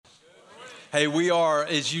Hey, we are,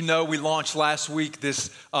 as you know, we launched last week this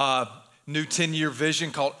new 10-year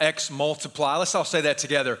vision called X Multiply. Let's all say that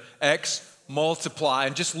together, X Multiply.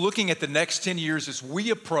 And just looking at the next 10 years as we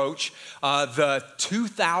approach the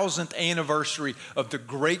 2000th anniversary of the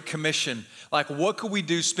Great Commission, like what could we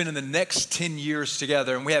do spending the next 10 years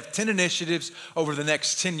together? And we have 10 initiatives over the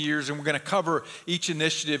next 10 years, and we're going to cover each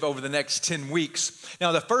initiative over the next 10 weeks.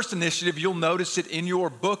 Now, the first initiative, you'll notice it in your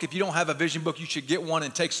book. If you don't have a vision book, you should get one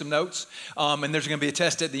and take some notes. And there's going to be a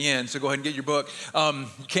test at the end, so go ahead and get your book.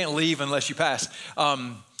 You can't leave unless you pass.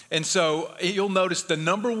 And so you'll notice the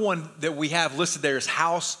number one that we have listed there is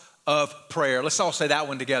House of Prayer. Let's all say that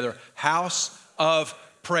one together, House of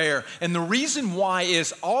Prayer. And the reason why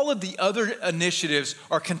is all of the other initiatives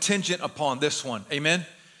are contingent upon this one. Amen?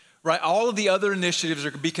 Right? All of the other initiatives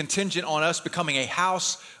are going to be contingent on us becoming a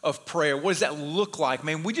house of prayer. What does that look like?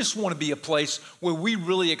 Man, we just want to be a place where we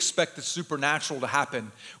really expect the supernatural to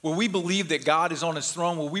happen, where we believe that God is on his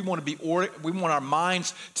throne, where we want our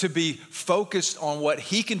minds to be focused on what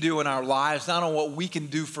he can do in our lives, not on what we can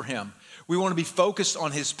do for him. We want to be focused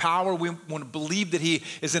on his power. We want to believe that he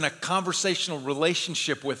is in a conversational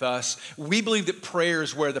relationship with us. We believe that prayer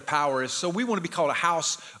is where the power is. So we want to be called a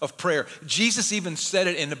house of prayer. Jesus even said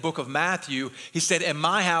it in the book of Matthew. He said, "And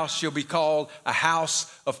my house shall be called a house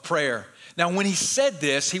of prayer." Now, when he said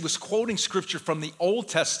this, he was quoting scripture from the Old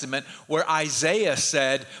Testament where Isaiah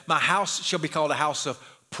said, "My house shall be called a house of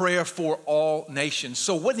prayer for all nations."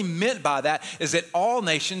 So what he meant by that is that all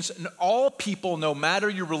nations and all people, no matter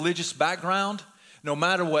your religious background, no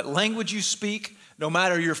matter what language you speak, no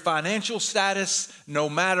matter your financial status, no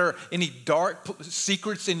matter any dark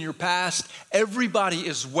secrets in your past, everybody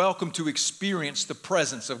is welcome to experience the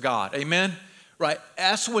presence of God. Amen? Right?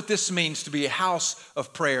 That's what this means to be a house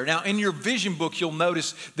of prayer. Now, in your vision book, you'll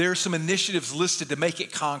notice there are some initiatives listed to make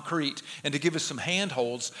it concrete and to give us some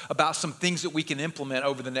handholds about some things that we can implement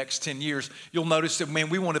over the next 10 years. You'll notice that, man,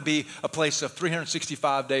 we want to be a place of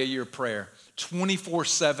 365-day-a-year prayer,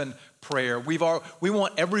 24/7 prayer. We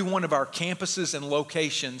want every one of our campuses and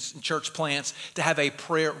locations and church plants to have a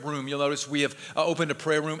prayer room. You'll notice we have opened a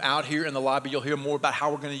prayer room out here in the lobby. You'll hear more about how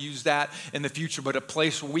we're going to use that in the future, but a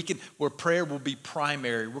place where prayer will be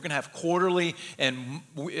primary. We're going to have quarterly and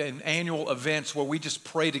annual events where we just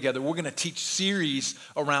pray together. We're going to teach series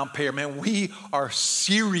around prayer. Man, we are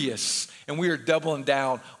serious and we are doubling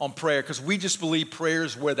down on prayer because we just believe prayer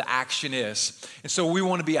is where the action is. And so we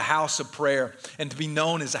want to be a house of prayer and to be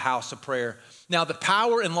known as a house of prayer. Now, the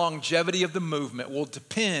power and longevity of the movement will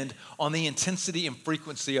depend on the intensity and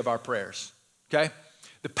frequency of our prayers, okay?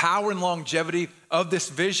 The power and longevity of this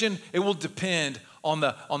vision, it will depend on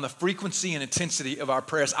the frequency and intensity of our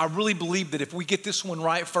prayers. I really believe that if we get this one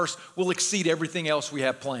right first, we'll exceed everything else we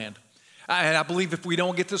have planned. And I believe if we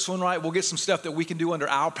don't get this one right, we'll get some stuff that we can do under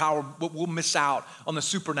our power, but we'll miss out on the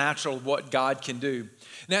supernatural of what God can do.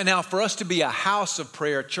 Now, for us to be a house of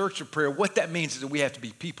prayer, a church of prayer, what that means is that we have to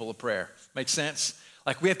be people of prayer. Make sense?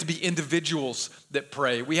 Like we have to be individuals that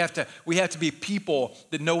pray. We have to be people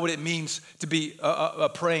that know what it means to be a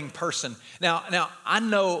praying person. Now, I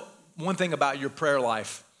know one thing about your prayer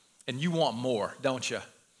life, and you want more, don't you?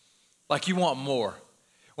 Like you want more.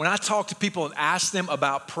 When I talk to people and ask them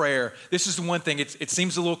about prayer, this is the one thing, it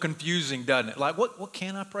seems a little confusing, doesn't it? Like, what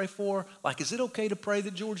can I pray for? Like, is it okay to pray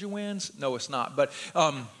that Georgia wins? No, it's not, but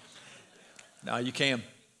no, you can.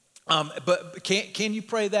 But can you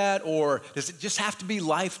pray that, or does it just have to be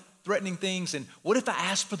life-threatening things? And what if I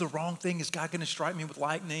ask for the wrong thing? Is God going to strike me with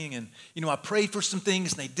lightning? And, I prayed for some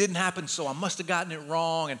things and they didn't happen, so I must have gotten it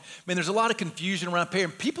wrong. And, there's a lot of confusion around prayer,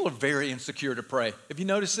 and people are very insecure to pray. Have you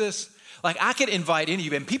noticed this? Like I could invite any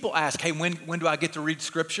of you, and people ask, hey, when do I get to read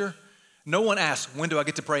scripture? No one asks, when do I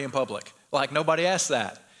get to pray in public? Like nobody asks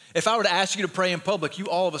that. If I were to ask you to pray in public, you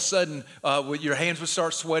all of a sudden, your hands would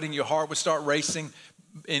start sweating, your heart would start racing,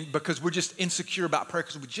 because we're just insecure about prayer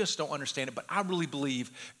because we just don't understand it. But I really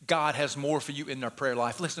believe God has more for you in their prayer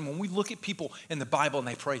life. Listen, when we look at people in the Bible and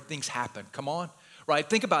they pray, things happen. Come on, right?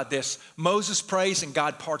 Think about this. Moses prays and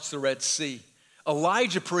God parts the Red Sea.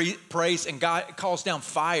 Elijah prays and God calls down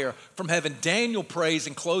fire from heaven. Daniel prays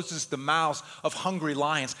and closes the mouths of hungry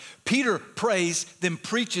lions. Peter prays, then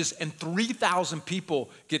preaches, and 3,000 people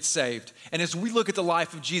get saved. And as we look at the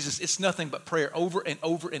life of Jesus, it's nothing but prayer over and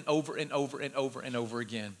over and over and over and over and over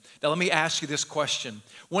again. Now let me ask you this question.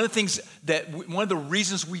 One of the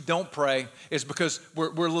reasons we don't pray is because we're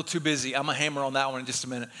a little too busy. I'm gonna hammer on that one in just a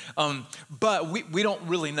minute. But we don't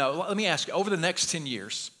really know. Let me ask you, over the next 10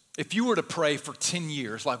 years, if you were to pray for 10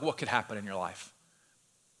 years, like what could happen in your life?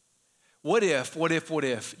 What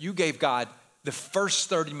if you gave God the first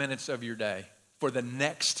 30 minutes of your day for the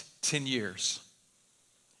next 10 years?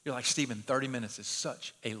 You're like, Stephen, 30 minutes is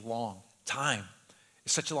such a long time.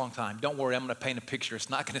 It's such a long time. Don't worry, I'm going to paint a picture. It's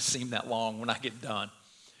not going to seem that long when I get done.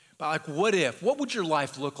 But like, what would your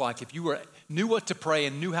life look like if you knew what to pray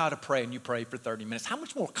and knew how to pray and you prayed for 30 minutes? How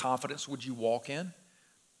much more confidence would you walk in?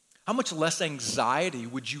 How much less anxiety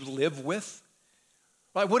would you live with?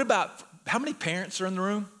 Like, what about, how many parents are in the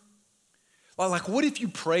room? Like, what if you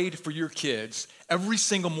prayed for your kids every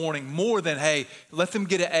single morning more than, hey, let them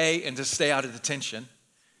get an A and just stay out of detention?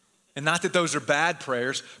 And not that those are bad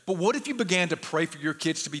prayers, but what if you began to pray for your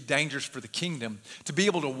kids to be dangerous for the kingdom, to be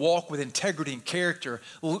able to walk with integrity and character,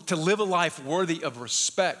 to live a life worthy of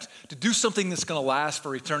respect, to do something that's going to last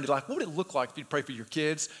for eternity? Like, what would it look like if you pray for your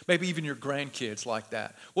kids, maybe even your grandkids like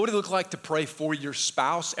that? What would it look like to pray for your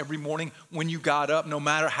spouse every morning when you got up, no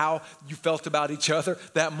matter how you felt about each other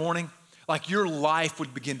that morning? Like, your life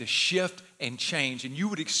would begin to shift and change, and you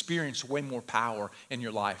would experience way more power in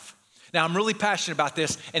your life. Now, I'm really passionate about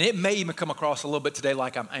this, and it may even come across a little bit today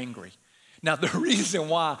like I'm angry. Now, the reason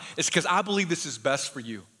why is because I believe this is best for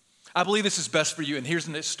you. I believe this is best for you, and here's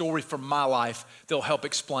a story from my life that'll help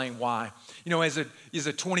explain why. You know, as a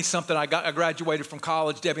 20-something, I graduated from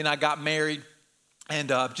college. Debbie and I got married and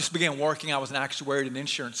just began working. I was an actuary at an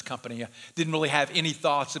insurance company. I didn't really have any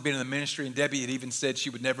thoughts of being in the ministry, and Debbie had even said she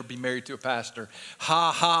would never be married to a pastor.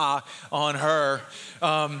 Ha ha on her.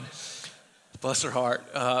 Bless her heart.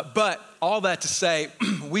 But all that to say,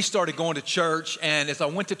 we started going to church, and as I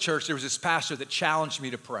went to church, there was this pastor that challenged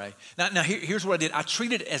me to pray. Now here's what I did. I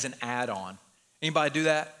treated it as an add-on. Anybody do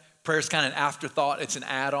that? Prayer's kind of an afterthought. It's an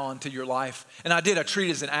add-on to your life. And I treat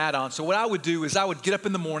it as an add-on. So what I would do is I would get up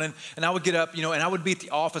in the morning, and I would get up, and I would be at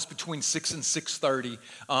the office between 6 and 6:30.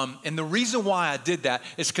 And the reason why I did that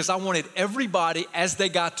is because I wanted everybody, as they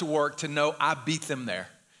got to work, to know I beat them there,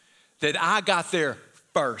 that I got there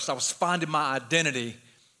first. I was finding my identity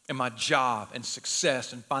in my job and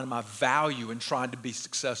success and finding my value in trying to be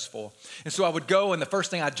successful. And so I would go, and the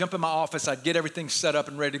first thing, I'd jump in my office, I'd get everything set up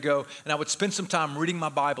and ready to go, and I would spend some time reading my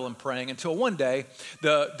Bible and praying until one day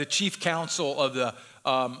the chief counsel of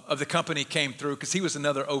the company came through, because he was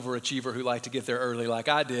another overachiever who liked to get there early like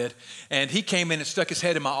I did. And he came in and stuck his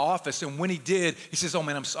head in my office, and when he did, he says, "Oh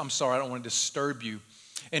man, I'm sorry, I don't want to disturb you."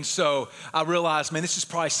 And so I realized, man, this is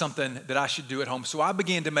probably something that I should do at home. So I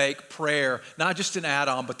began to make prayer, not just an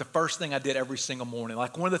add-on, but the first thing I did every single morning.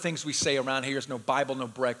 Like, one of the things we say around here is no Bible, no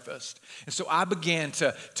breakfast. And so I began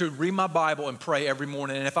to read my Bible and pray every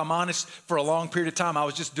morning. And if I'm honest, for a long period of time, I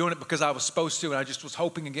was just doing it because I was supposed to, and I just was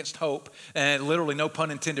hoping against hope. And literally, no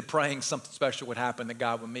pun intended, praying something special would happen, that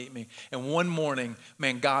God would meet me. And one morning,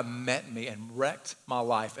 man, God met me and wrecked my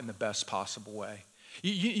life in the best possible way.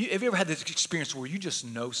 Have you ever had this experience where you just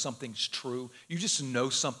know something's true? You just know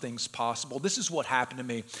something's possible? This is what happened to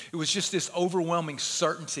me. It was just this overwhelming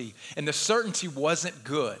certainty, and the certainty wasn't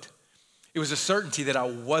good. It was a certainty that I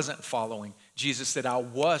wasn't following Jesus, that I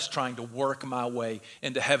was trying to work my way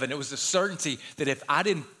into heaven. It was a certainty that if I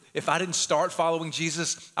didn't start following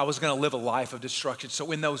Jesus, I was going to live a life of destruction.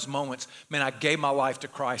 So in those moments, man, I gave my life to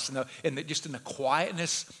Christ, just in the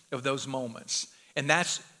quietness of those moments. And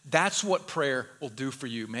that's what prayer will do for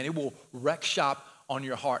you, man. It will wreck shop on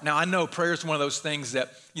your heart. Now, I know prayer is one of those things that,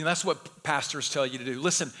 that's what pastors tell you to do.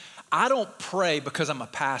 Listen, I don't pray because I'm a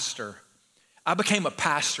pastor. I became a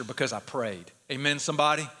pastor because I prayed. Amen,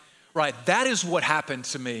 somebody? Right, that is what happened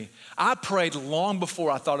to me. I prayed long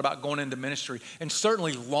before I thought about going into ministry, and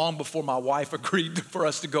certainly long before my wife agreed for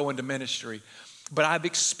us to go into ministry. But I've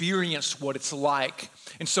experienced what it's like.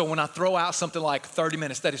 And so when I throw out something like 30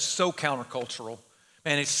 minutes, that is so countercultural.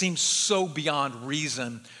 And it seems so beyond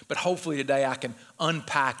reason. But hopefully today I can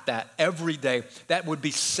unpack that every day. That would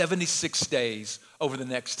be 76 days over the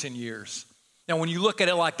next 10 years. Now, when you look at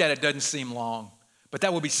it like that, it doesn't seem long. But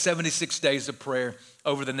that would be 76 days of prayer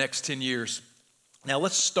over the next 10 years. Now,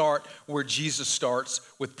 let's start where Jesus starts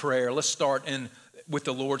with prayer. Let's start with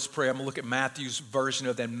the Lord's Prayer. I'm going to look at Matthew's version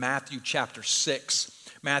of that, Matthew chapter 6.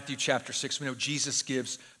 Matthew chapter 6, we know Jesus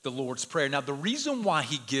gives the Lord's Prayer. Now, the reason why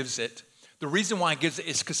he gives it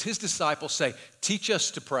is because his disciples say, teach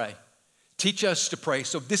us to pray. Teach us to pray.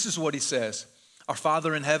 So this is what he says. Our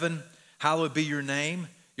Father in heaven, hallowed be your name.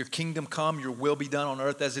 Your kingdom come, your will be done on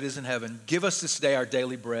earth as it is in heaven. Give us this day our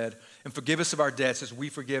daily bread, and forgive us of our debts as we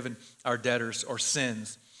forgive our debtors or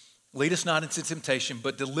sins. Lead us not into temptation,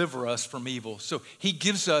 but deliver us from evil. So he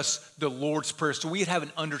gives us the Lord's Prayer. So we have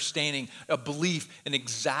an understanding, a belief in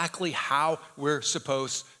exactly how we're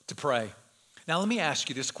supposed to pray. Now, let me ask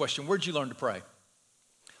you this question. Where'd you learn to pray?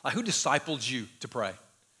 Like, who discipled you to pray?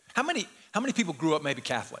 How many people grew up maybe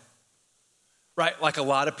Catholic? Right? Like a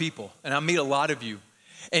lot of people. And I meet a lot of you.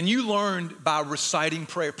 And you learned by reciting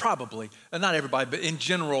prayer, probably, not everybody, but in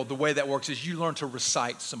general, the way that works is you learn to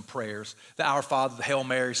recite some prayers. The Our Father, the Hail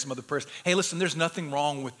Mary, some other prayers. Hey, listen, there's nothing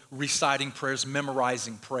wrong with reciting prayers,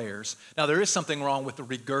 memorizing prayers. Now, there is something wrong with the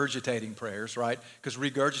regurgitating prayers, right? Because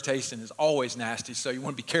regurgitation is always nasty, so you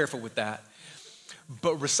want to be careful with that.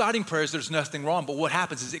 But reciting prayers, there's nothing wrong. But what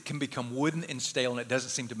happens is it can become wooden and stale, and it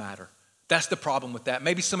doesn't seem to matter. That's the problem with that.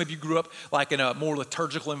 Maybe some of you grew up like in a more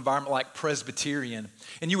liturgical environment like Presbyterian,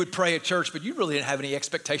 and you would pray at church, but you really didn't have any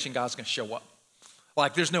expectation God's going to show up.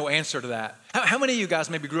 Like there's no answer to that. How many of you guys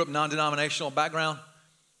maybe grew up non-denominational background?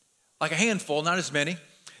 Like a handful, not as many.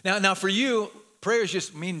 Now for you, prayer is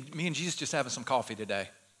just me and Jesus just having some coffee today.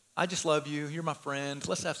 I just love you. You're my friend.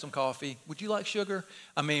 Let's have some coffee. Would you like sugar?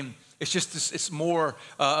 I mean, it's just this, it's more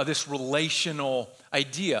this relational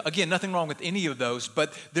idea. Again, nothing wrong with any of those,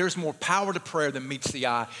 but there's more power to prayer than meets the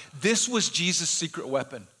eye. This was Jesus' secret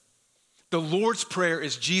weapon. The Lord's Prayer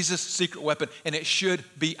is Jesus' secret weapon, and it should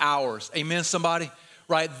be ours. Amen, somebody?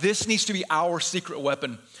 Right? This needs to be our secret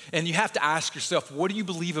weapon. And you have to ask yourself, what do you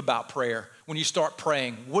believe about prayer when you start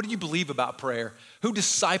praying? What do you believe about prayer? Who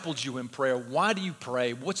discipled you in prayer? Why do you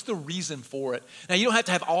pray? What's the reason for it? Now, you don't have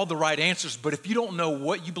to have all the right answers, but if you don't know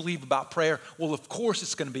what you believe about prayer, well, of course,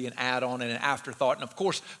 it's going to be an add-on and an afterthought. And of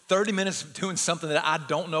course, 30 minutes of doing something that I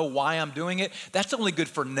don't know why I'm doing it, that's only good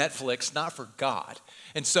for Netflix, not for God.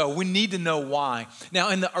 And so we need to know why. Now,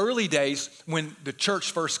 in the early days, when the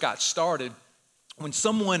church first got started, when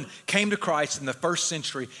someone came to Christ in the first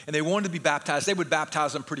century and they wanted to be baptized, they would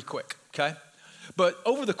baptize them pretty quick, okay? But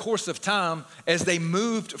over the course of time, as they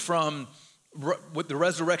moved from with the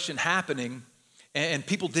resurrection happening, and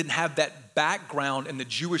people didn't have that background in the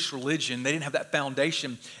Jewish religion, they didn't have that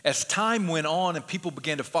foundation, as time went on and people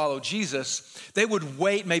began to follow Jesus, they would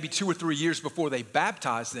wait maybe 2 or 3 years before they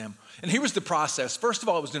baptized them. And here was the process. First of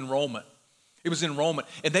all, it was enrollment. It was enrollment,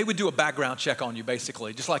 and they would do a background check on you,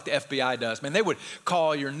 basically, just like the FBI does. Man, they would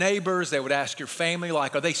call your neighbors, they would ask your family,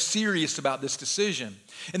 like, are they serious about this decision?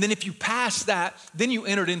 And then if you passed that, then you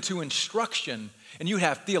entered into instruction, and you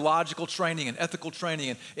have theological training and ethical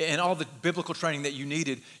training and all the biblical training that you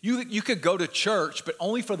needed. You could go to church, but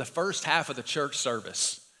only for the first half of the church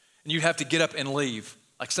service, and you'd have to get up and leave.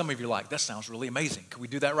 Like some of you are like, that sounds really amazing. Can we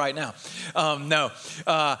do that right now? No,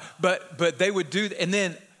 but they would do, and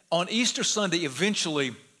then on Easter Sunday,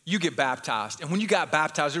 eventually, you get baptized. And when you got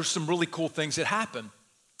baptized, there were some really cool things that happened.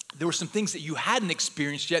 There were some things that you hadn't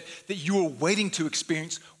experienced yet that you were waiting to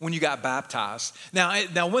experience when you got baptized. Now,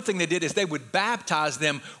 one thing they did is they would baptize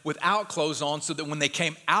them without clothes on so that when they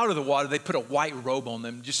came out of the water, they put a white robe on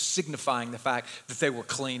them, just signifying the fact that they were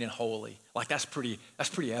clean and holy. Like, that's pretty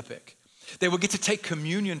epic. They would get to take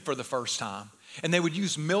communion for the first time. And they would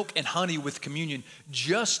use milk and honey with communion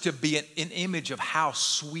just to be an image of how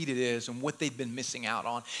sweet it is and what they've been missing out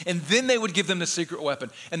on. And then they would give them the secret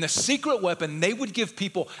weapon. And the secret weapon they would give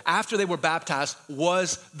people after they were baptized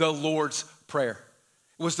was the Lord's Prayer.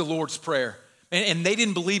 It was the Lord's Prayer. And they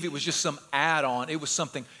didn't believe it was just some add-on. It was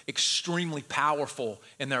something extremely powerful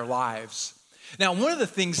in their lives. Now, one of the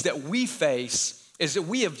things that we face is that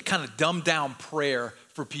we have kind of dumbed down prayer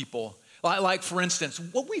for people. Like, for instance,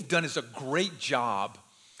 what we've done is a great job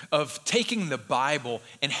of taking the Bible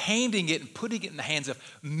and handing it and putting it in the hands of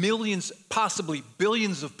millions, possibly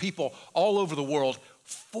billions of people all over the world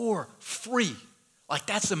for free. Like,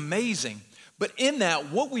 that's amazing. But in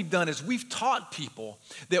that, what we've done is we've taught people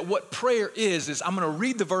that what prayer is I'm going to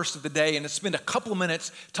read the verse of the day and spend a couple of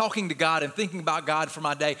minutes talking to God and thinking about God for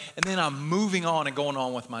my day, and then I'm moving on and going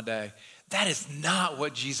on with my day. That is not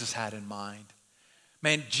what Jesus had in mind.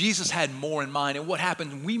 Man, Jesus had more in mind. And what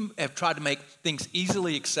happens, we have tried to make things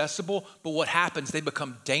easily accessible, but what happens, they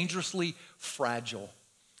become dangerously fragile.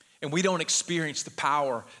 And we don't experience the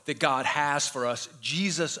power that God has for us.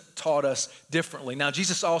 Jesus taught us differently. Now,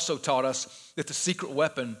 Jesus also taught us that the secret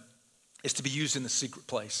weapon is to be used in the secret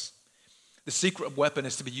place. The secret weapon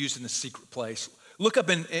is to be used in the secret place. Look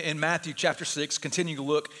up in Matthew chapter 6, continue to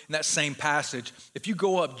look in that same passage. If you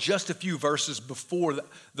go up just a few verses before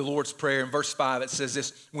the Lord's Prayer, in verse 5, it says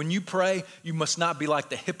this: when you pray, you must not be like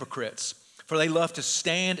the hypocrites, for they love to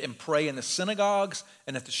stand and pray in the synagogues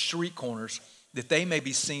and at the street corners, that they may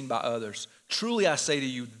be seen by others. Truly I say to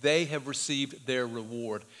you, they have received their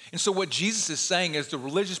reward. And so what Jesus is saying is the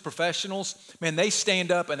religious professionals, man, they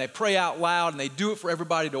stand up and they pray out loud and they do it for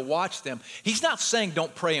everybody to watch them. He's not saying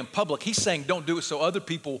don't pray in public. He's saying don't do it so other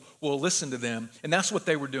people will listen to them. And that's what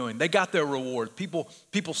they were doing. They got their reward. People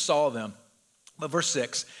saw them. But verse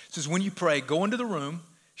 6 says, when you pray, go into the room,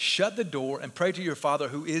 shut the door, and pray to your Father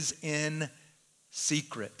who is in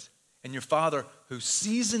secret. And your Father who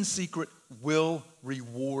sees in secret will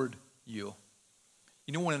reward you.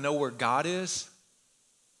 You don't want to know where God is?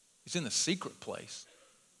 He's in the secret place.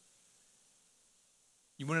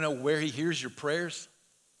 You want to know where he hears your prayers?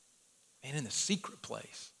 Man, in the secret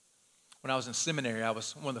place. When I was in seminary, one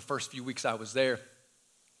of the first few weeks I was there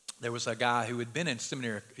was a guy who had been in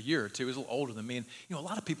seminary a year or two. He was a little older than me. And a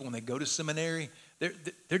lot of people, when they go to seminary,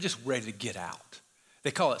 they're just ready to get out.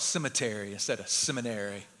 They call it cemetery instead of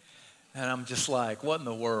seminary. And I'm just like, what in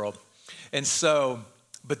the world? And so,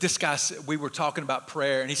 but this guy, we were talking about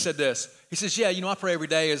prayer, and he said this. He says, yeah, I pray every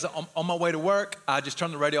day. On my way to work, I just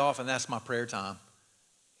turn the radio off, and that's my prayer time.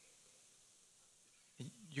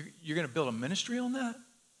 You're going to build a ministry on that?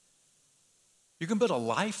 You're going to build a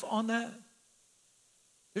life on that?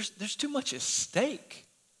 There's too much at stake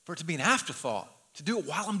for it to be an afterthought, to do it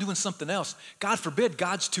while I'm doing something else. God forbid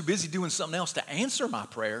God's too busy doing something else to answer my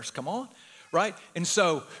prayers. Come on, right? And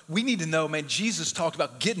so we need to know, man, Jesus talked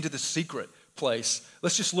about getting to the secret place.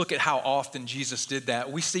 Let's just look at how often Jesus did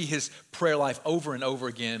that. We see his prayer life over and over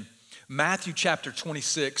again. Matthew chapter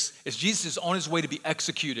 26, as Jesus is on his way to be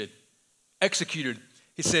executed,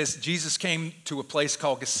 he says, Jesus came to a place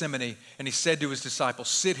called Gethsemane, and he said to his disciples,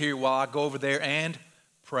 sit here while I go over there and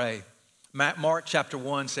pray. Mark chapter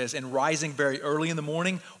 1 says, and rising very early in the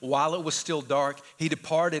morning, while it was still dark, he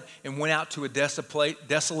departed and went out to a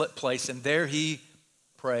desolate place, and there he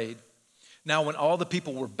prayed. Now, when all the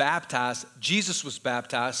people were baptized, Jesus was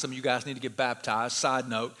baptized. Some of you guys need to get baptized. Side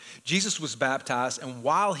note, Jesus was baptized, and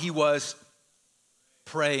while he was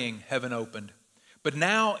praying, heaven opened. But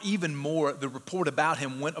now even more, the report about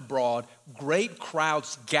him went abroad. Great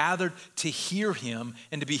crowds gathered to hear him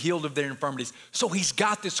and to be healed of their infirmities. So he's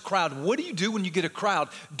got this crowd. What do you do when you get a crowd?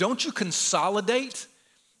 Don't you consolidate?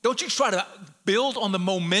 Don't you try to build on the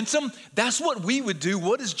momentum? That's what we would do.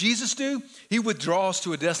 What does Jesus do? He withdraws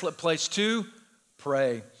to a desolate place to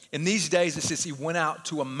pray. In these days, it says he went out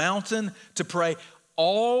to a mountain to pray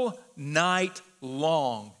all night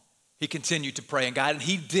long. He continued to pray in God, and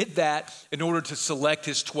he did that in order to select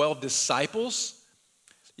his 12 disciples.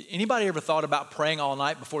 Anybody ever thought about praying all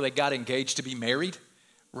night before they got engaged to be married,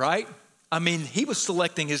 right? I mean, he was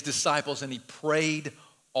selecting his disciples, and he prayed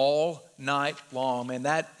all night long. Man,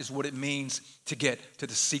 that is what it means to get to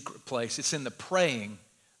the secret place. It's in the praying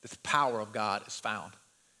that the power of God is found.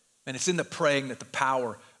 And it's in the praying that the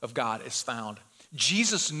power of God is found.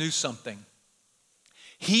 Jesus knew something.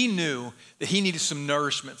 He knew that he needed some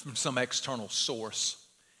nourishment from some external source.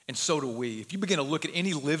 And so do we. If you begin to look at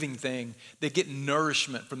any living thing, they get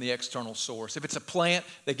nourishment from the external source. If it's a plant,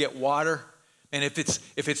 they get water. And if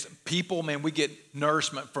it's people, man, we get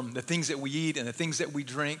nourishment from the things that we eat and the things that we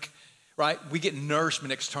drink, right? We get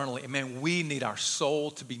nourishment externally. And man, we need our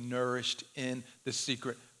soul to be nourished in the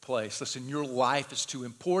secret place. Listen, your life is too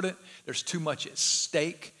important. There's too much at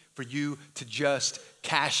stake for you to just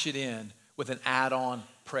cash it in with an add-on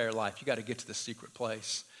prayer life. You got to get to the secret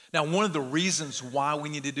place. Now, one of the reasons why we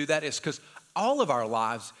need to do that is because all of our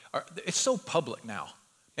lives it's so public now.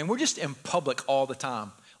 And we're just in public all the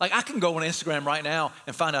time. Like I can go on Instagram right now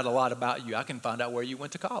and find out a lot about you. I can find out where you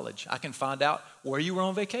went to college. I can find out where you were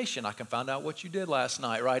on vacation. I can find out what you did last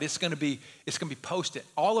night, right? It's going to be posted.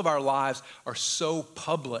 All of our lives are so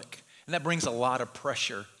public, and that brings a lot of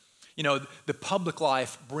pressure. The public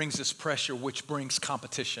life brings this pressure, which brings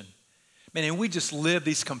competition. Man, and we just live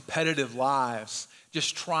these competitive lives,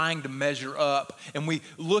 just trying to measure up. And we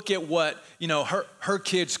look at what, her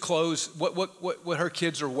kids' clothes, what her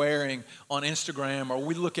kids are wearing on Instagram, or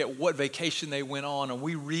we look at what vacation they went on, and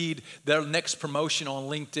we read their next promotion on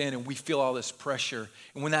LinkedIn, and we feel all this pressure.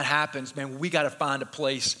 And when that happens, man, we got to find a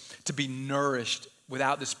place to be nourished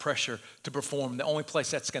without this pressure to perform. The only place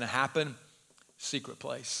that's going to happen, secret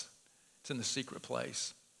place. It's in the secret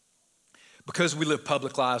place. Because we live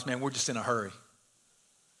public lives, man, we're just in a hurry.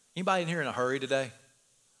 Anybody in here in a hurry today?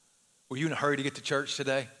 Were you in a hurry to get to church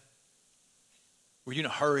today? Were you in a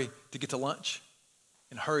hurry to get to lunch?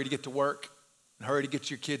 In a hurry to get to work? In a hurry to get to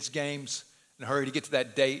your kids' games? In a hurry to get to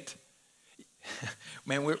that date?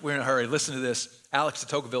 Man, we're in a hurry. Listen to this. Alex de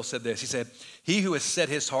Tocqueville said this. He said, he who has set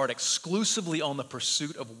his heart exclusively on the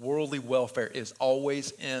pursuit of worldly welfare is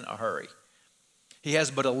always in a hurry. He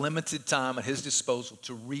has but a limited time at his disposal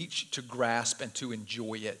to reach, to grasp, and to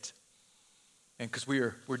enjoy it. And because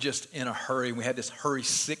we're just in a hurry, we have this hurry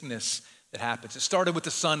sickness that happens. It started with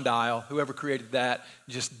the sundial. Whoever created that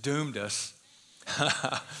just doomed us.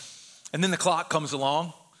 And then the clock comes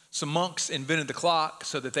along. Some monks invented the clock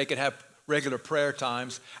so that they could have regular prayer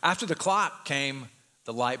times. After the clock came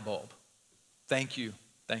the light bulb. Thank you,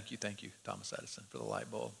 Thomas Edison, for the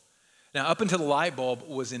light bulb. Now, up until the light bulb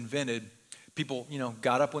was invented, people,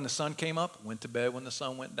 got up when the sun came up, went to bed when the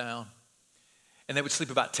sun went down, and they would sleep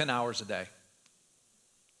about 10 hours a day.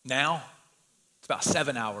 Now, it's about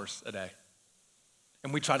 7 hours a day.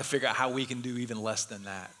 And we try to figure out how we can do even less than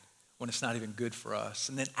that when it's not even good for us.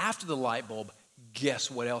 And then after the light bulb, guess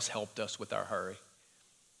what else helped us with our hurry?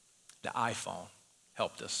 The iPhone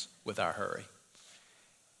helped us with our hurry.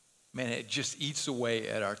 Man, it just eats away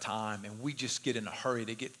at our time, and we just get in a hurry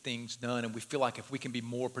to get things done, and we feel like if we can be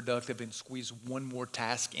more productive and squeeze one more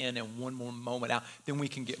task in and one more moment out, then we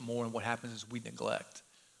can get more, and what happens is we neglect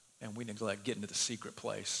getting to the secret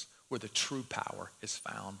place where the true power is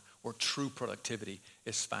found, where true productivity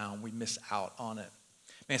is found. We miss out on it.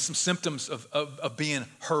 Man, some symptoms of being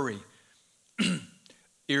hurry.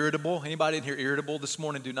 Irritable. Anybody in here irritable this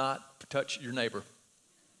morning? Do not touch your neighbor.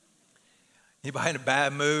 Anybody in a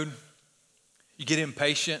bad mood? You get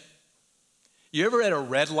impatient? You ever at a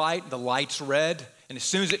red light, the light's red, and as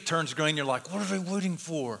soon as it turns green, you're like, what are they waiting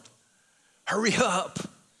for? Hurry up.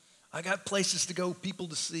 I got places to go, people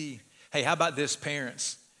to see. Hey, how about this,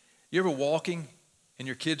 parents? You ever walking and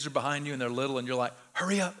your kids are behind you and they're little and you're like,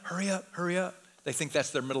 hurry up, hurry up, hurry up. They think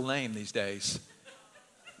that's their middle name these days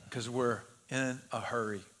because we're in a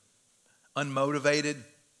hurry. Unmotivated.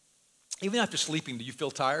 Even after sleeping, do you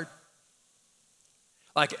feel tired?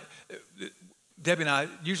 Like Debbie and I,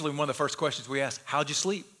 usually one of the first questions we ask, how'd you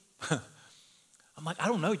sleep? I'm like, I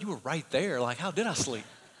don't know. You were right there. Like, how did I sleep?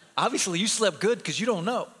 Obviously, you slept good because you don't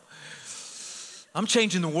know. I'm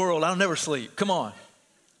changing the world. I'll never sleep. Come on.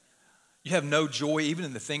 You have no joy even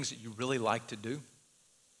in the things that you really like to do.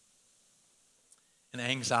 And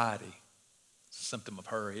anxiety, it's a symptom of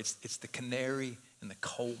hurry. It's the canary in the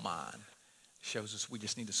coal mine. It shows us we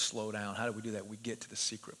just need to slow down. How do we do that? We get to the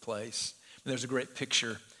secret place. And there's a great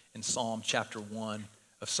picture in Psalm chapter 1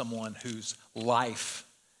 of someone whose life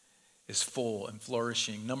is full and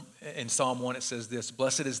flourishing. In Psalm 1 it says this,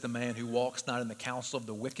 blessed is the man who walks not in the counsel of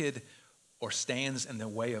the wicked or stands in the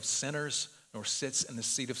way of sinners nor sits in the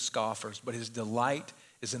seat of scoffers, but his delight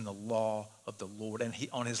is in the law of the Lord. And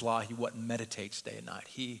on his law he what meditates day and night.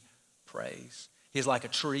 He prays. He is like a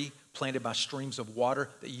tree planted by streams of water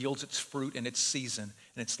that yields its fruit in its season,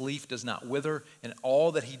 and its leaf does not wither, and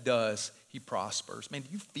all that he does, he prospers. Man, do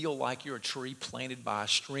you feel like you're a tree planted by a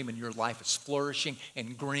stream and your life is flourishing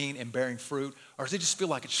and green and bearing fruit? Or does it just feel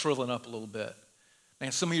like it's shriveling up a little bit?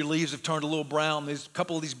 Man, some of your leaves have turned a little brown. A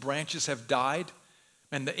couple of these branches have died.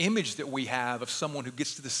 And the image that we have of someone who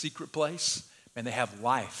gets to the secret place, and they have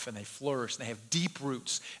life and they flourish and they have deep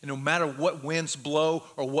roots. And no matter what winds blow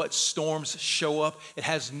or what storms show up, it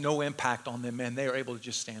has no impact on them, man. They are able to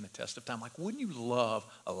just stand the test of time. Like, wouldn't you love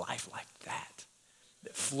a life like that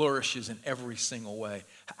flourishes in every single way?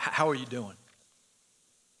 How are you doing?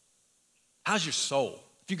 How's your soul?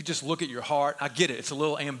 If you could just look at your heart, I get it. It's a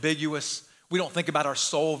little ambiguous. We don't think about our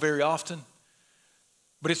soul very often,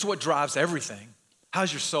 but it's what drives everything.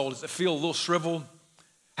 How's your soul? Does it feel a little shriveled?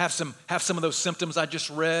 Have some of those symptoms I just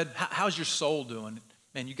read? How's your soul doing?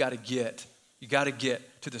 Man, you got to get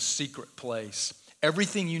to the secret place.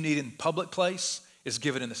 Everything you need in the public place is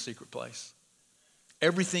given in the secret place.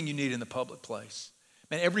 Everything you need in the public place.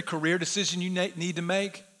 Man, every career decision you need to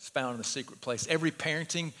make is found in the secret place. Every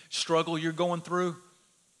parenting struggle you're going through, you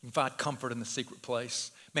can find comfort in the secret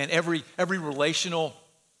place. Man, every relational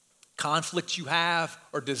conflict you have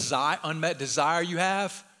or unmet desire you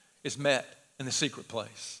have is met in the secret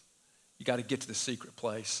place. You got to get to the secret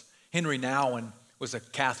place. Henry Nouwen was a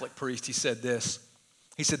Catholic priest. He said this.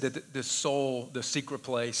 He said that the soul, the secret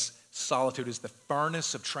place, solitude is the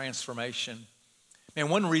furnace of transformation. Man,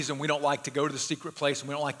 one reason we don't like to go to the secret place and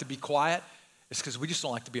we don't like to be quiet is because we just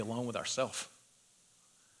don't like to be alone with ourselves.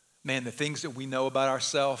 Man, the things that we know about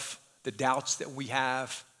ourselves, the doubts that we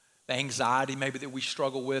have, the anxiety maybe that we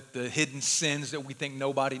struggle with, the hidden sins that we think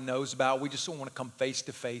nobody knows about, we just don't want to come face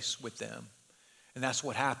to face with them. And that's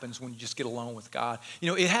what happens when you just get alone with God. You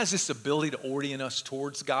know, it has this ability to orient us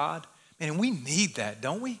towards God. Man, and we need that,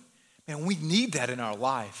 don't we? Man, we need that in our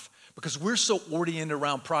life because we're so oriented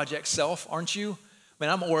around Project Self, aren't you? Man,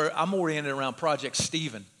 I'm oriented around Project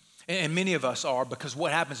Stephen. And many of us are, because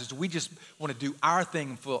what happens is we just want to do our thing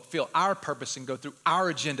and fulfill our purpose and go through our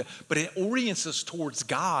agenda. But it orients us towards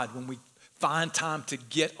God when we find time to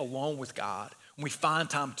get alone with God. When we find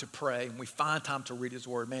time to pray, when we find time to read his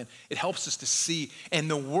word, man, it helps us to see. And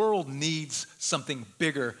the world needs something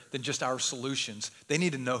bigger than just our solutions. They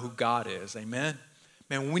need to know who God is, amen?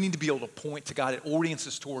 Man, we need to be able to point to God. It orients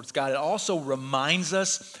us towards God. It also reminds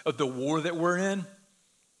us of the war that we're in.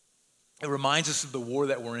 It reminds us of the war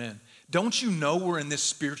that we're in. Don't you know we're in this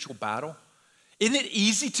spiritual battle? Isn't it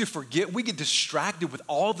easy to forget? We get distracted with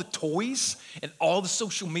all the toys and all the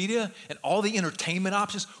social media and all the entertainment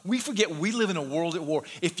options. We forget we live in a world at war.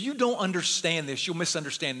 If you don't understand this, you'll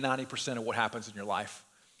misunderstand 90% of what happens in your life.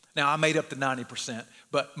 Now, I made up the 90%,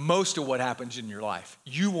 but most of what happens in your life,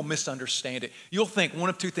 you will misunderstand it. You'll think one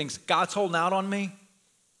of two things: God's holding out on me,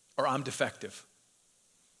 or I'm defective.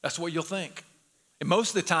 That's what you'll think. And most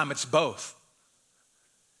of the time, it's both.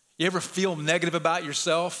 You ever feel negative about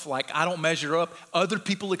yourself? Like, I don't measure up. Other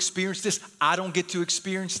people experience this. I don't get to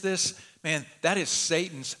experience this. Man, that is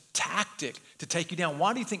Satan's tactic to take you down.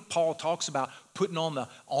 Why do you think Paul talks about putting on the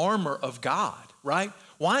armor of God, right?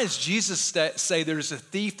 Why does Jesus say there's a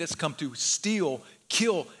thief that's come to steal,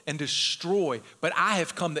 kill, and destroy, but I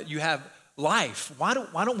have come that you have life? Why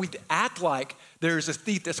don't we act like there's a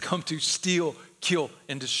thief that's come to steal, kill,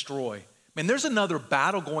 and destroy? Man, there's another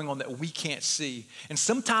battle going on that we can't see. And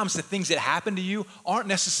sometimes the things that happen to you aren't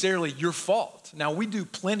necessarily your fault. Now, we do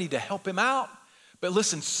plenty to help him out. But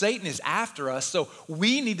listen, Satan is after us, so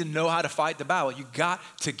we need to know how to fight the battle. You got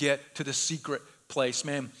to get to the secret place,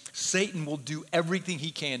 man. Satan will do everything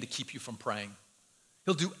he can to keep you from praying.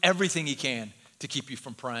 He'll do everything he can to keep you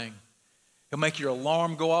from praying. He'll make your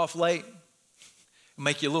alarm go off late. He'll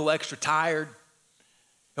make you a little extra tired.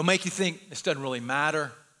 He'll make you think this doesn't really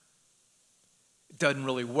matter. It doesn't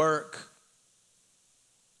really work.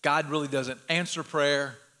 God really doesn't answer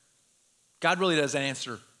prayer. God really doesn't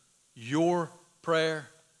answer your prayer.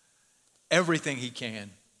 Everything he can.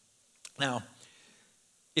 Now,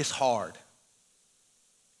 it's hard.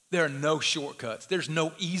 There are no shortcuts. There's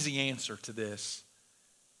no easy answer to this.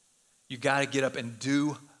 You got to get up and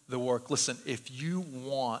do the work. Listen, if you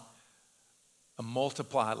want a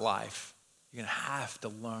multiplied life, you're going to have to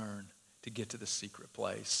learn to get to the secret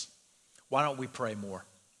place. Why don't we pray more?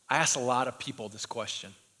 I asked a lot of people this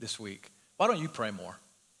question this week. Why don't you pray more?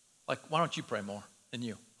 Like, why don't you pray more than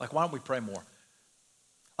you? Like, why don't we pray more?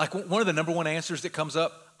 Like, one of the number one answers that comes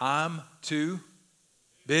up, I'm too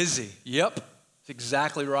busy. Yep, that's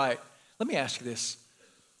exactly right. Let me ask you this.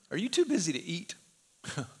 Are you too busy to eat?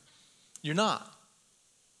 You're not.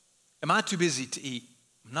 Am I too busy to eat?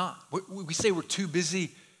 I'm not. We say we're too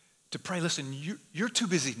busy to pray. Listen, you're too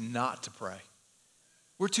busy not to pray.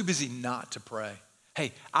 We're too busy not to pray.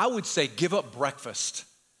 Hey, I would say give up breakfast,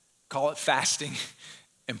 call it fasting,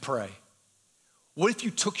 and pray. What if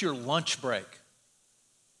you took your lunch break?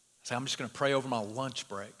 Say, I'm just going to pray over my lunch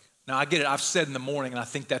break. Now, I get it. I've said in the morning, and I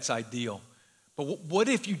think that's ideal. But what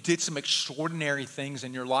if you did some extraordinary things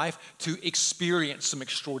in your life to experience some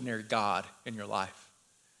extraordinary God in your life?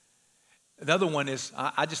 Another one is,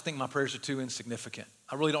 I just think my prayers are too insignificant.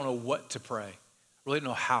 I really don't know what to pray. I really don't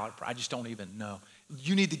know how to pray. I just don't even know.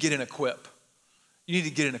 You need to get an equip. You need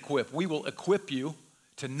to get an equip. We will equip you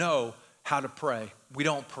to know how to pray. We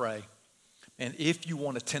don't pray. And if you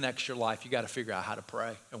want to 10x your life, you got to figure out how to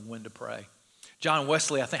pray and when to pray. John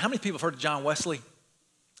Wesley, I think, how many people have heard of John Wesley?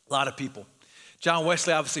 A lot of people. John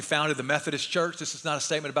Wesley obviously founded the Methodist Church. This is not a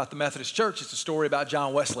statement about the Methodist Church. It's a story about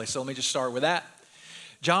John Wesley. So let me just start with that.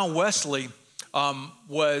 John Wesley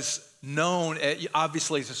was known,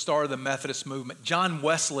 obviously, as the star of the Methodist movement. John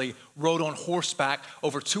Wesley rode on horseback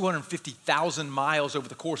over 250,000 miles over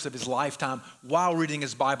the course of his lifetime while reading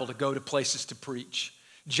his Bible to go to places to preach.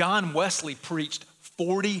 John Wesley preached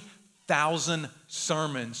 40,000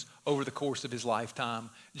 sermons over the course of his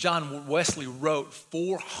lifetime. John Wesley wrote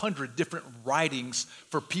 400 different writings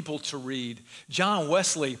for people to read. John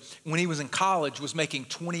Wesley, when he was in college, was making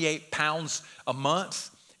 28 pounds a month,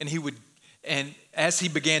 and as he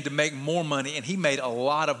began to make more money, and he made a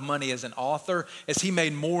lot of money as an author, as he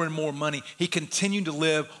made more and more money, he continued to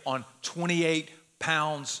live on 28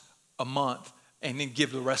 pounds a month and then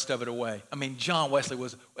give the rest of it away. I mean, John Wesley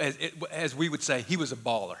was, as we would say, he was a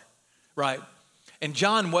baller, right? And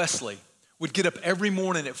John Wesley would get up every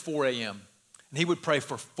morning at 4 a.m. and he would pray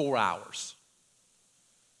for 4 hours.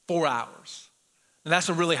 4 hours. And that's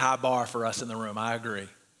a really high bar for us in the room, I agree.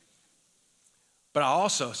 But I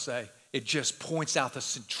also say it just points out the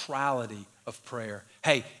centrality of prayer.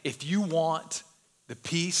 Hey, if you want the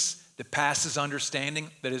peace that passes understanding,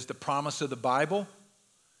 that is the promise of the Bible,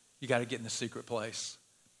 you got to get in the secret place.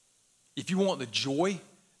 If you want the joy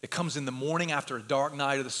that comes in the morning after a dark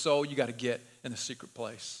night of the soul, you got to get in the secret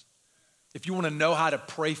place. If you want to know how to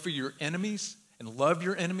pray for your enemies and love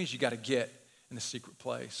your enemies, you got to get in the secret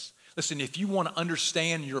place. Listen, if you want to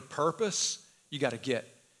understand your purpose, you got to get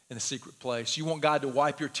in the secret place. You want God to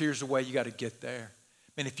wipe your tears away, you got to get there.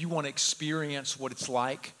 And if you want to experience what it's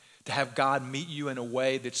like to have God meet you in a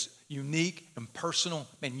way that's unique and personal,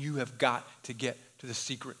 man, you have got to get to the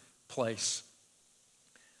secret place.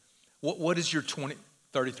 What does your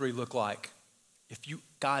 2033 look like if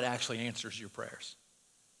God actually answers your prayers?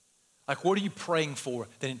 Like, what are you praying for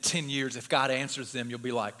that in 10 years, if God answers them, you'll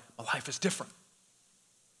be like, my life is different?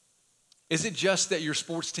 Is it just that your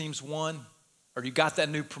sports teams won? or you got that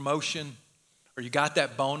new promotion, or you got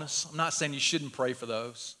that bonus. I'm not saying you shouldn't pray for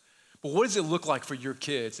those. But what does it look like for your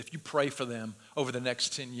kids if you pray for them over the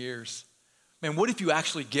next 10 years? Man, what if you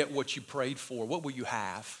actually get what you prayed for? What will you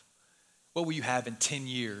have? What will you have in 10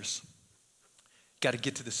 years? Got to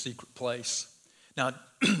get to the secret place. Now,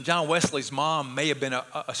 John Wesley's mom may have been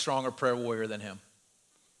a stronger prayer warrior than him.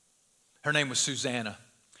 Her name was Susanna.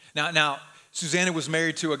 Now, Susanna was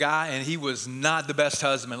married to a guy, and he was not the best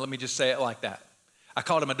husband. Let me just say it like that. I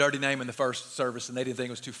called him a dirty name in the first service, and they didn't think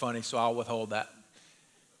it was too funny, so I'll withhold that.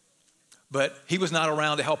 But he was not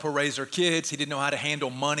around to help her raise her kids. He didn't know how to handle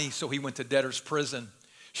money, so he went to debtor's prison.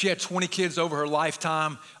 She had 20 kids over her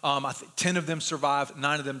lifetime. I think 10 of them survived,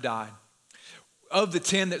 9 of them died. Of the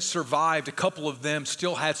 10 that survived, a couple of them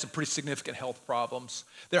still had some pretty significant health problems.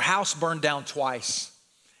 Their house burned down twice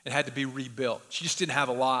and had to be rebuilt. She just didn't have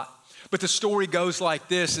a lot. But the story goes like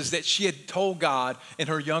this, is that she had told God in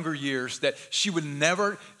her younger years that she would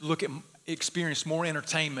never experience more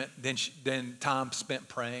entertainment than time spent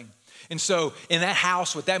praying. And so in that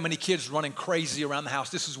house with that many kids running crazy around the house,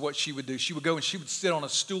 this is what she would do. She would go and she would sit on a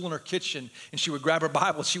stool in her kitchen, and she would grab her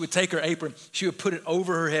Bible. She would take her apron. She would put it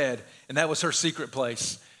over her head, and that was her secret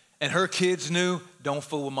place. And her kids knew, don't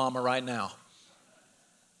fool with mama right now.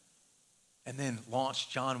 And then launched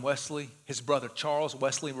John Wesley. His brother Charles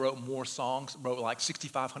Wesley wrote more songs, wrote like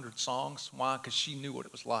 6,500 songs. Why? Because she knew what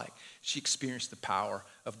it was like. She experienced the power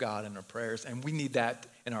of God in her prayers. And we need that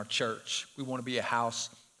in our church. We want to be a house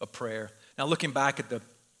of prayer. Now, looking back at the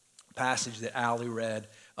passage that Allie read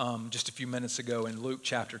just a few minutes ago in Luke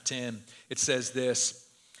chapter 10, it says this: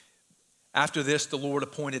 after this, the Lord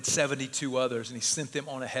appointed 72 others, and he sent them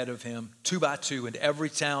on ahead of him, 2 by 2, into every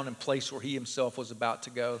town and place where he himself was about to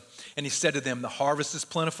go. And he said to them, the harvest is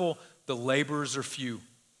plentiful, the laborers are few.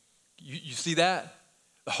 You see that?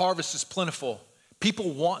 The harvest is plentiful. People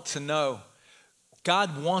want to know.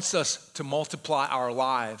 God wants us to multiply our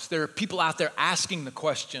lives. There are people out there asking the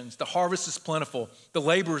questions. The harvest is plentiful. The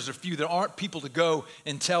laborers are few. There aren't people to go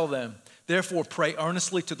and tell them. Therefore, pray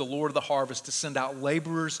earnestly to the Lord of the harvest to send out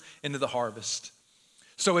laborers into the harvest.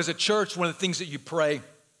 So as a church, one of the things that you pray,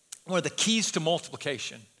 one of the keys to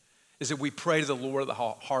multiplication is that we pray to the Lord of the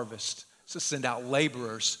harvest to send out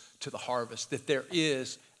laborers to the harvest, that there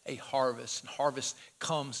is a harvest, and harvest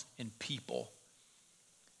comes in people.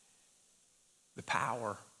 The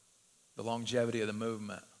power, the longevity of the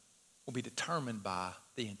movement will be determined by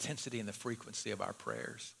the intensity and the frequency of our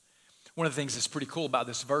prayers. One of the things that's pretty cool about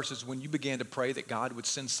this verse is when you begin to pray that God would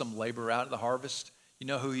send some laborer out of the harvest, you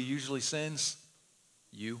know who he usually sends?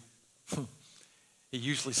 You. He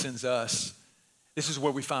usually sends us. This is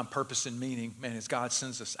where we find purpose and meaning, man, as God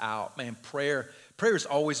sends us out. Man, prayer has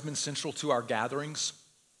always been central to our gatherings.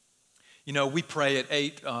 You know, we pray at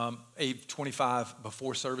 8:25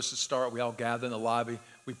 before services start. We all gather in the lobby.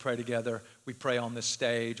 We pray together. We pray on this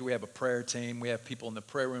stage. We have a prayer team. We have people in the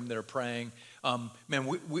prayer room that are praying.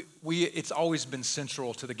 It's always been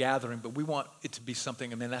central to the gathering, but we want it to be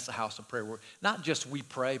something, that's a house of prayer where not just we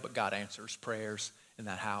pray, but God answers prayers in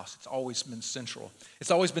that house. It's always been central.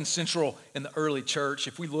 It's always been central in the early church.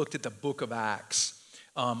 If we looked at the book of Acts,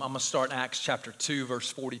 I'm going to start in Acts chapter 2,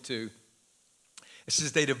 verse 42. It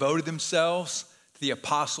says, they devoted themselves to the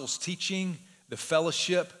apostles' teaching, the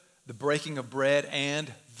fellowship, the breaking of bread,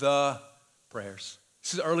 and the prayers.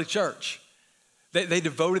 This is early church. They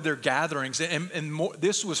devoted their gatherings, and more,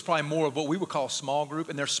 this was probably more of what we would call a small group,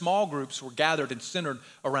 and their small groups were gathered and centered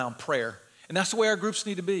around prayer. And that's the way our groups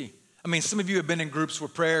need to be. Some of you have been in groups where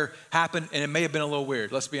prayer happened, and it may have been a little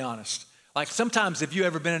weird, let's be honest. Like sometimes, have you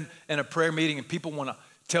ever been in a prayer meeting and people want to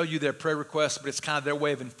tell you their prayer requests, but it's kind of their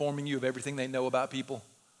way of informing you of everything they know about people?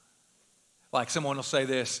 Like someone will say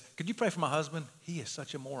this, could you pray for my husband? He is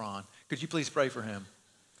such a moron. Could you please pray for him?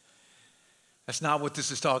 That's not what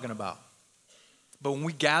this is talking about. But when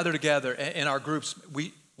we gather together in our groups,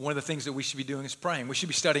 one of the things that we should be doing is praying. We should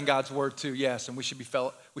be studying God's word too, yes, and we should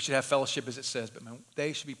have fellowship as it says, but man,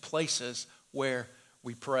 they should be places where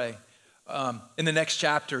we pray. In the next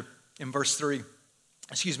chapter, in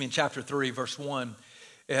chapter 3, verse 1,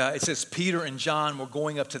 it says, Peter and John were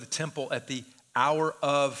going up to the temple at the hour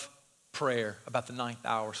of prayer, about the 9th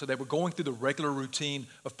hour. So they were going through the regular routine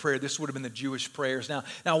of prayer. This would have been the Jewish prayers.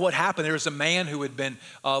 Now what happened, there was a man who had been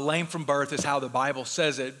lame from birth, is how the Bible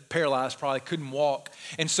says it, paralyzed, probably couldn't walk.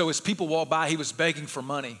 And so as people walked by, he was begging for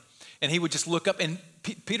money. And he would just look up, and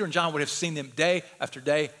Peter and John would have seen them day after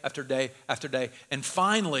day after day after day. And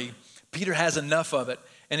finally, Peter has enough of it.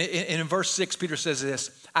 And in verse 6, Peter says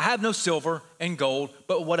this, I have no silver and gold,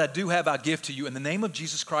 but what I do have I give to you. In the name of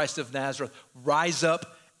Jesus Christ of Nazareth, rise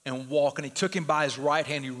up and walk. And he took him by his right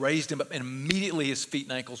hand, he raised him up, and immediately his feet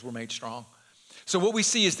and ankles were made strong. So what we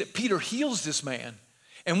see is that Peter heals this man.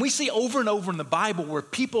 And we see over and over in the Bible where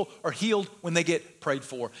people are healed when they get prayed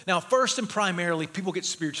for. Now, first and primarily, people get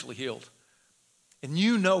spiritually healed. And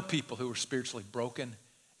you know people who are spiritually broken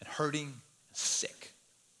and hurting and sick.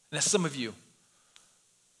 And that's some of you.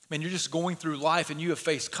 Man, you're just going through life and you have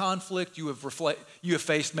faced conflict, you have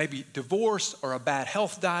faced maybe divorce or a bad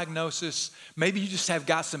health diagnosis. Maybe you just have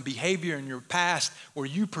got some behavior in your past where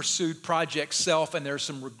you pursued Project Self and there's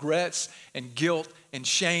some regrets and guilt and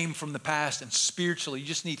shame from the past, and spiritually you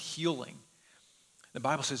just need healing. The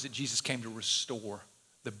Bible says that Jesus came to restore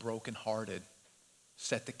the brokenhearted,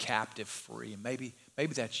 set the captive free. And maybe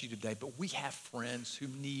that's you today, but we have friends who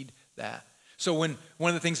need that. So one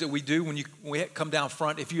of the things that we do when we come down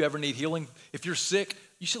front, if you ever need healing, if you're sick,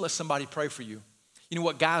 you should let somebody pray for you. You know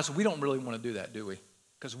what, guys, we don't really want to do that, do we?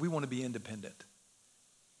 Because we want to be independent.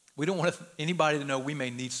 We don't want anybody to know we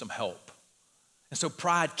may need some help. And so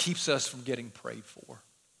pride keeps us from getting prayed for.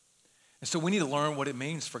 And so we need to learn what it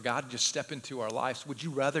means for God to just step into our lives. Would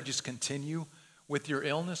you rather just continue with your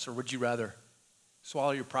illness, or would you rather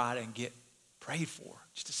swallow your pride and get prayed for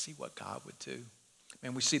just to see what God would do?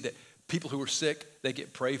 And we see that people who are sick, they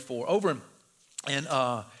get prayed for. Over in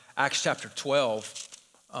Acts chapter 12,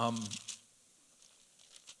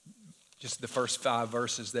 just the first 5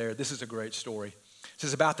 verses there, this is a great story. It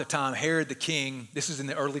says, about the time Herod the king, this is in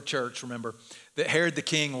the early church, remember, that Herod the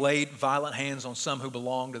king laid violent hands on some who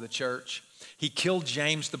belonged to the church. He killed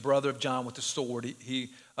James, the brother of John, with a sword. He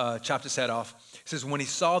chopped his head off. It says, when he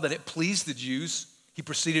saw that it pleased the Jews, he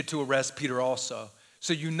proceeded to arrest Peter also.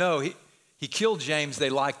 So you know, he killed James, they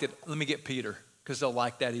liked it. Let me get Peter, because they'll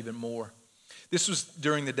like that even more. This was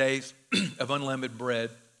during the days of unlimited bread.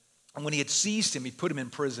 And when he had seized him, he put him in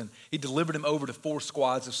prison. He delivered him over to 4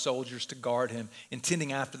 squads of soldiers to guard him,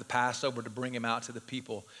 intending after the Passover to bring him out to the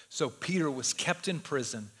people. So Peter was kept in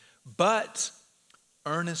prison, but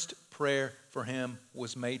earnest prayer for him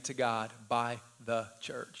was made to God by the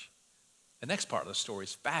church. The next part of the story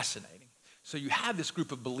is fascinating. So you have this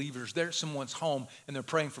group of believers, they're at someone's home, and they're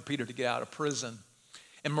praying for Peter to get out of prison.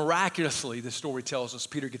 And miraculously, the story tells us,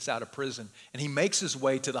 Peter gets out of prison, and he makes his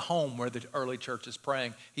way to the home where the early church is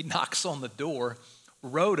praying. He knocks on the door.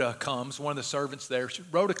 Rhoda comes, one of the servants there.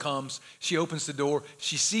 Rhoda comes, she opens the door.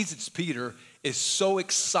 She sees it's Peter, is so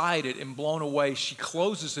excited and blown away. She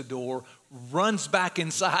closes the door, runs back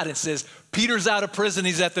inside and says, Peter's out of prison,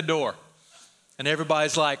 he's at the door. And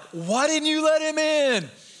everybody's like, why didn't you let him in?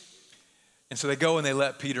 And so they go and they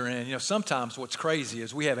let Peter in. You know, sometimes what's crazy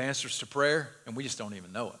is we have answers to prayer and we just don't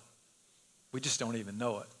even know it. We just don't even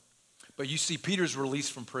know it. But you see Peter's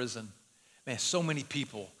released from prison. Man, so many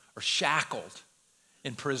people are shackled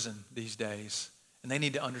in prison these days, and they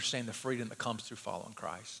need to understand the freedom that comes through following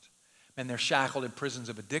Christ. Man, they're shackled in prisons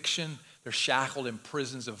of addiction. They're shackled in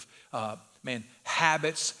prisons of,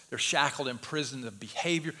 habits. They're shackled in prisons of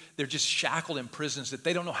behavior. They're just shackled in prisons that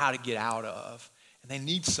they don't know how to get out of. And they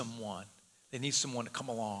need someone. They need someone to come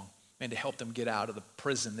along and to help them get out of the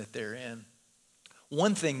prison that they're in.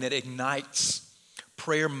 One thing that ignites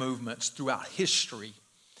prayer movements throughout history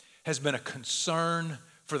has been a concern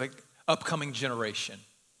for the upcoming generation.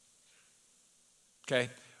 Okay?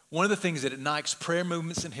 One of the things that ignites prayer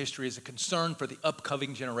movements in history is a concern for the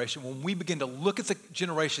upcoming generation. When we begin to look at the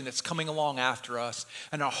generation that's coming along after us,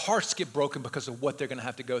 and our hearts get broken because of what they're going to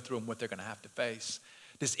have to go through and what they're going to have to face.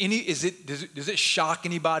 Does it shock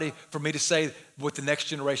anybody for me to say what the next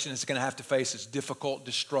generation is going to have to face is difficult,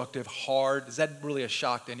 destructive, hard? Is that really a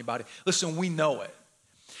shock to anybody? Listen, we know it.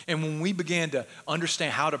 And when we begin to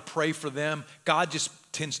understand how to pray for them, God just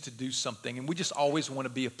tends to do something. And we just always want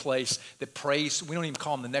to be a place that prays. We don't even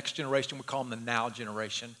call them the next generation. We call them the now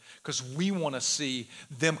generation, because we want to see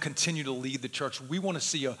them continue to lead the church. We want to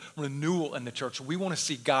see a renewal in the church. We want to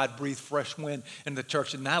see God breathe fresh wind in the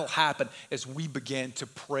church. And that'll happen as we begin to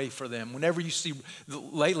pray for them. Whenever you see,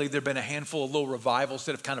 lately there have been a handful of little revivals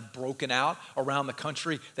that have kind of broken out around the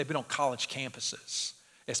country. They've been on college campuses.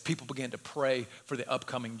 As people begin to pray for the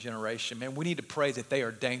upcoming generation. Man, we need to pray that they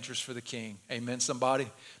are dangerous for the King. Amen, somebody?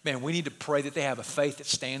 Man, we need to pray that they have a faith that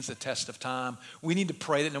stands the test of time. We need to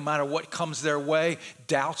pray that no matter what comes their way,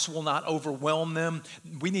 doubts will not overwhelm them.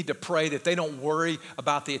 We need to pray that they don't worry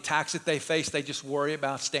about the attacks that they face. They just worry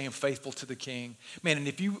about staying faithful to the King. Man, and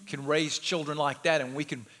if you can raise children like that and we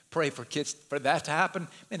can pray for kids for that to happen,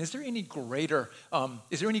 man, is there any greater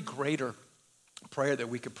prayer that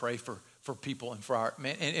we could pray for people and for our,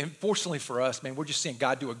 man, and fortunately for us, man, we're just seeing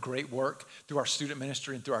God do a great work through our student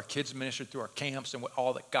ministry and through our kids ministry, through our camps and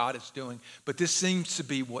all that God is doing. But this seems to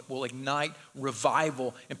be what will ignite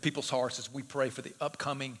revival in people's hearts as we pray for the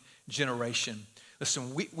upcoming generation.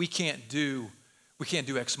 Listen, we can't do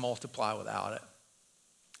Ex Multiply without it.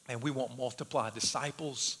 And we won't multiply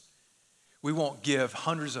disciples. We won't give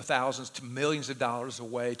hundreds of thousands to millions of dollars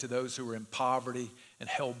away to those who are in poverty and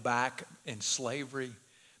held back in slavery.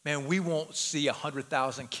 Man, we won't see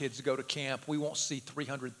 100,000 kids go to camp. We won't see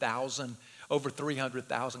over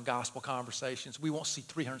 300,000 gospel conversations. We won't see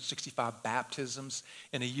 365 baptisms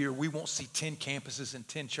in a year. We won't see 10 campuses and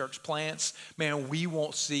 10 church plants. Man, we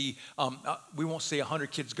won't see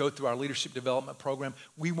 100 kids go through our leadership development program.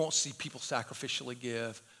 We won't see people sacrificially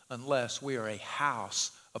give unless we are a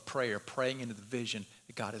house of prayer, praying into the vision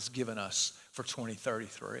that God has given us for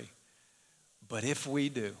 2033. But if we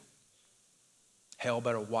do, hell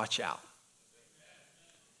better watch out.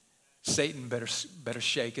 Satan better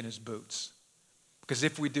shake in his boots. Because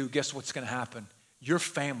if we do, guess what's going to happen? Your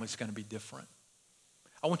family's going to be different.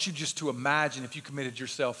 I want you just to imagine if you committed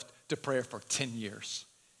yourself to prayer for 10 years.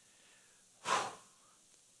 Whew.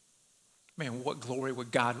 Man, what glory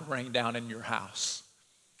would God rain down in your house?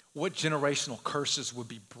 What generational curses would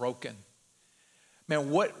be broken? Man,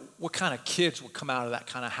 what kind of kids would come out of that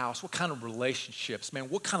kind of house? What kind of relationships? Man,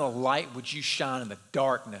 what kind of light would you shine in the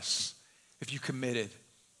darkness if you committed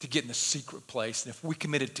to get in the secret place? And if we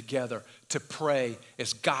committed together to pray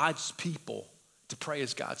as God's people,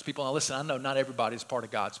 Now listen, I know not everybody is part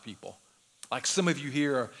of God's people. Like some of you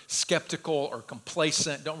here are skeptical or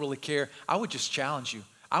complacent, don't really care. I would just challenge you.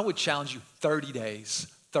 I would challenge you 30 days,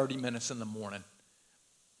 30 minutes in the morning.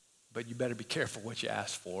 But you better be careful what you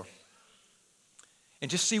ask for. And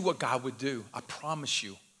just see what God would do. I promise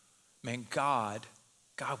you, man, God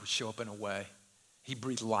would show up in a way. He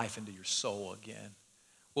breathed life into your soul again.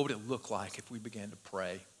 What would it look like if we began to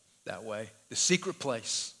pray that way? The secret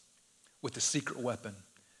place with the secret weapon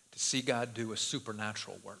to see God do a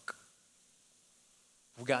supernatural work.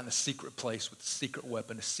 We got in the secret place with the secret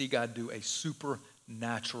weapon to see God do a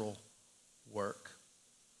supernatural work.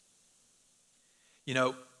 You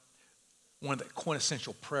know, one of the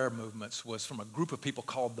quintessential prayer movements was from a group of people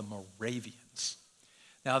called the Moravians.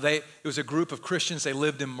 Now, it was a group of Christians. They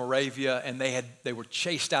lived in Moravia, and they were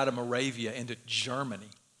chased out of Moravia into Germany.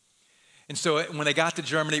 And so when they got to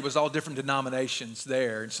Germany, it was all different denominations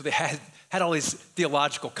there. And so they had all these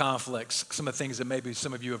theological conflicts, some of the things that maybe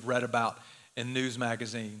some of you have read about in news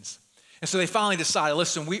magazines. And so they finally decided,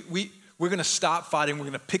 listen, we're going to stop fighting. We're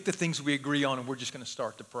going to pick the things we agree on, and we're just going to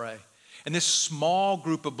start to pray. And this small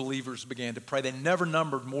group of believers began to pray. They never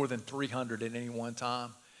numbered more than 300 at any one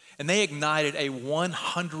time. And they ignited a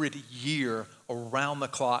 100-year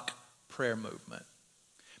around-the-clock prayer movement.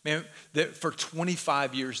 Man, for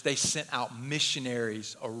 25 years, they sent out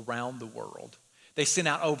missionaries around the world. They sent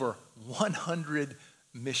out over 100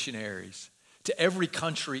 missionaries to every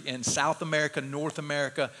country in South America, North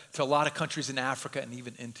America, to a lot of countries in Africa, and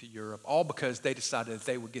even into Europe, all because they decided that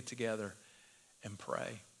they would get together and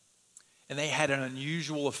pray. And they had an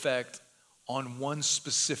unusual effect on one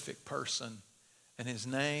specific person. And his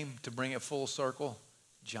name, to bring it full circle,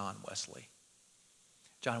 John Wesley.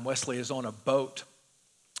 John Wesley is on a boat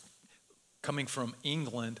coming from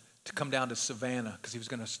England to come down to Savannah because he was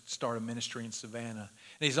going to start a ministry in Savannah.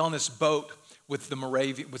 And he's on this boat with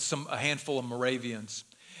a handful of Moravians.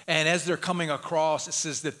 And as they're coming across, it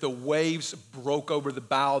says that the waves broke over the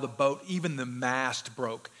bow of the boat, even the mast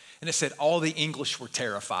broke. And it said all the English were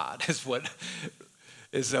terrified, is what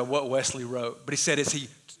Wesley wrote. But he said as he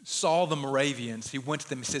saw the Moravians, he went to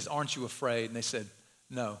them, he says, aren't you afraid? And they said,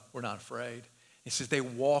 no, we're not afraid. He says they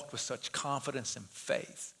walked with such confidence and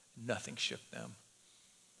faith, nothing shook them.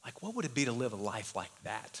 Like, what would it be to live a life like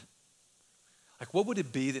that? Like, what would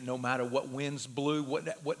it be that no matter what winds blew,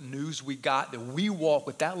 what news we got, that we walk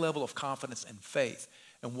with that level of confidence and faith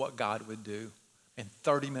in what God would do in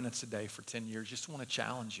 30 minutes a day for 10 years? Just want to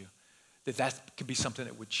challenge you that could be something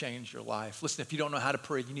that would change your life. Listen, if you don't know how to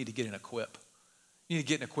pray, you need to get an equip. You need to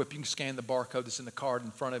get an equip. You can scan the barcode that's in the card in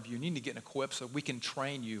front of you. And you need to get an equip so we can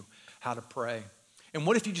train you how to pray. And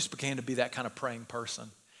what if you just began to be that kind of praying person?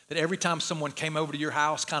 That every time someone came over to your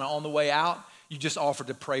house kind of on the way out, you just offered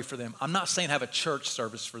to pray for them. I'm not saying have a church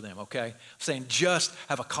service for them, okay? I'm saying just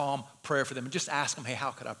have a calm prayer for them and just ask them, hey,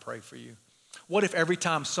 how could I pray for you? What if every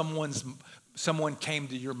time someone came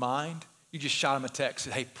to your mind, you just shot them a text,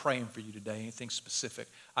 said, hey, praying for you today, anything specific,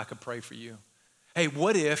 I could pray for you. Hey,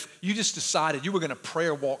 what if you just decided you were going to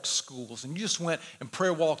prayer walk schools and you just went and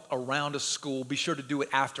prayer walked around a school? Be sure to do it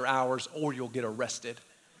after hours or you'll get arrested.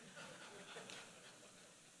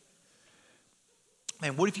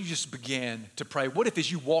 Man, what if you just began to pray? What if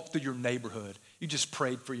as you walked through your neighborhood, you just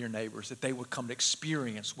prayed for your neighbors that they would come to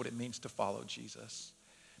experience what it means to follow Jesus?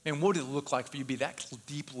 Man, what would it look like for you to be that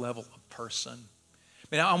deep level of person?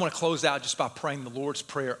 Man, I want to close out just by praying the Lord's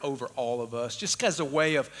Prayer over all of us, just as a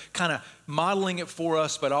way of kind of modeling it for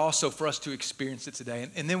us, but also for us to experience it today.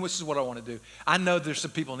 And then this is what I want to do. I know there's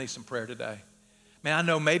some people who need some prayer today. Man, I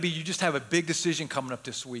know maybe you just have a big decision coming up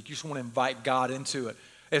this week. You just want to invite God into it.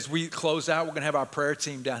 As we close out, we're going to have our prayer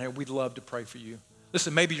team down here. We'd love to pray for you.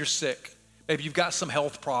 Listen, maybe you're sick. Maybe you've got some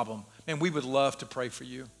health problem. Man, we would love to pray for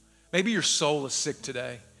you. Maybe your soul is sick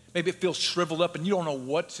today. Maybe it feels shriveled up and you don't know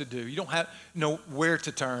what to do. You don't know where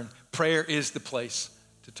to turn. Prayer is the place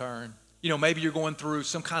to turn. Maybe you're going through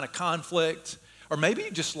some kind of conflict, or maybe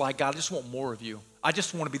you just like, God, I just want more of you. I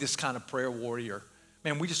just want to be this kind of prayer warrior.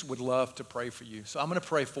 Man, we just would love to pray for you. So I'm going to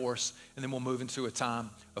pray for us, and then we'll move into a time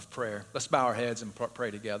of prayer. Let's bow our heads and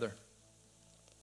pray together.